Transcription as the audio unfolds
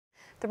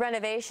The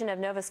renovation of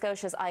Nova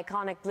Scotia's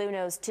iconic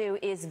Bluenose Two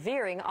is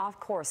veering off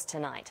course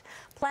tonight.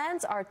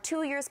 Plans are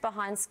 2 years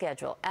behind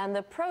schedule, and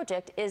the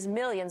project is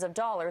millions of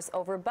dollars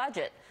over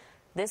budget.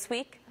 This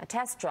week, a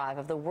test drive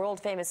of the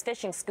world-famous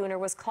fishing schooner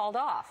was called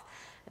off.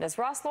 And as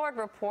Ross Lord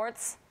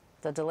reports,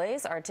 the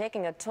delays are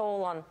taking a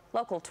toll on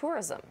local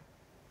tourism.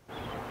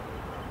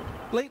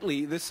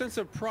 Lately, the sense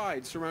of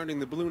pride surrounding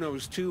the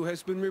Bluenose Two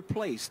has been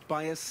replaced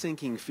by a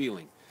sinking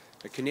feeling.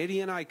 The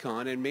Canadian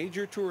icon and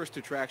major tourist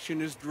attraction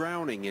is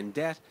drowning in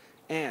debt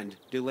and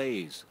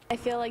delays. I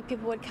feel like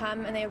people would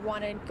come and they would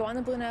want to go on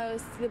the Bluenose,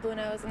 see the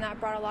Bluenose, and that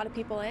brought a lot of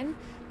people in.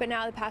 But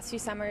now the past few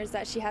summers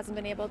that she hasn't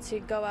been able to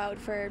go out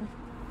for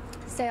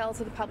sale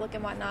to the public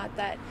and whatnot,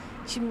 that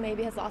she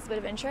maybe has lost a bit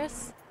of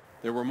interest.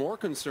 There were more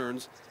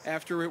concerns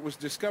after it was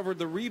discovered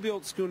the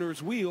rebuilt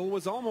schooner's wheel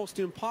was almost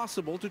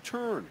impossible to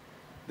turn.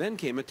 Then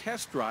came a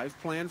test drive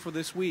planned for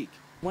this week.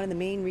 One of the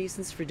main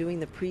reasons for doing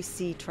the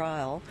pre-sea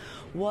trial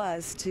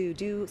was to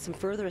do some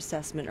further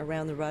assessment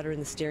around the rudder and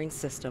the steering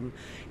system,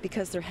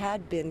 because there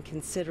had been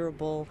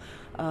considerable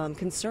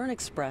concern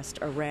expressed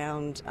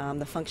around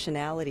the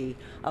functionality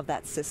of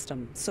that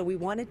system. So we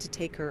wanted to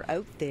take her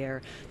out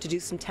there to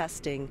do some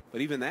testing. But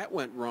even that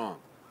went wrong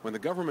when the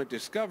government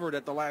discovered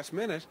at the last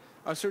minute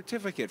a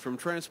certificate from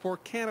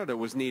Transport Canada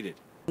was needed.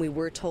 We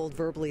were told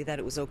verbally that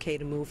it was okay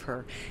to move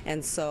her,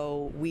 and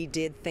so we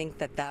did think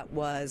that that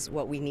was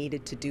what we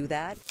needed to do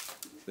that.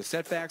 The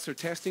setbacks are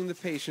testing the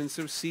patience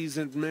of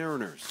seasoned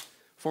mariners.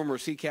 Former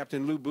Sea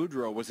Captain Lou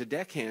Boudreau was a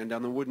deckhand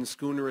on the wooden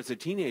schooner as a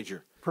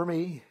teenager. For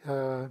me,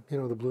 the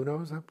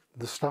Bluenose,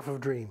 the stuff of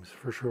dreams,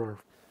 for sure.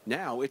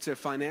 Now it's a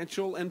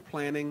financial and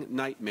planning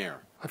nightmare.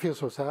 I feel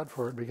so sad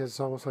for it because it's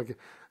almost like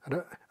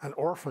an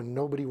orphan.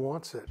 Nobody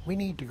wants it. We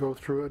need to go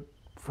through it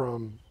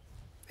from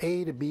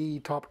A to B,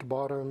 top to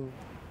bottom.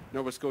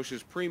 Nova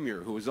Scotia's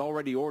Premier, who has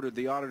already ordered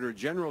the Auditor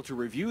General to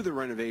review the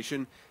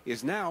renovation,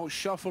 is now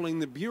shuffling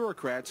the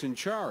bureaucrats in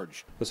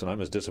charge. Listen,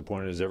 I'm as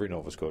disappointed as every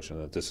Nova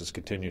Scotian that this has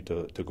continued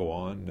to go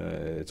on.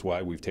 It's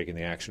why we've taken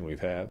the action we've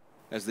had.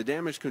 As the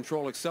damage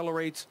control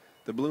accelerates,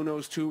 the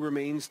Bluenose Two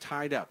remains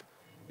tied up.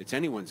 It's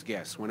anyone's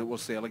guess when it will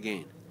sail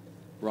again.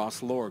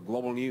 Ross Lord,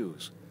 Global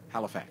News,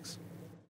 Halifax.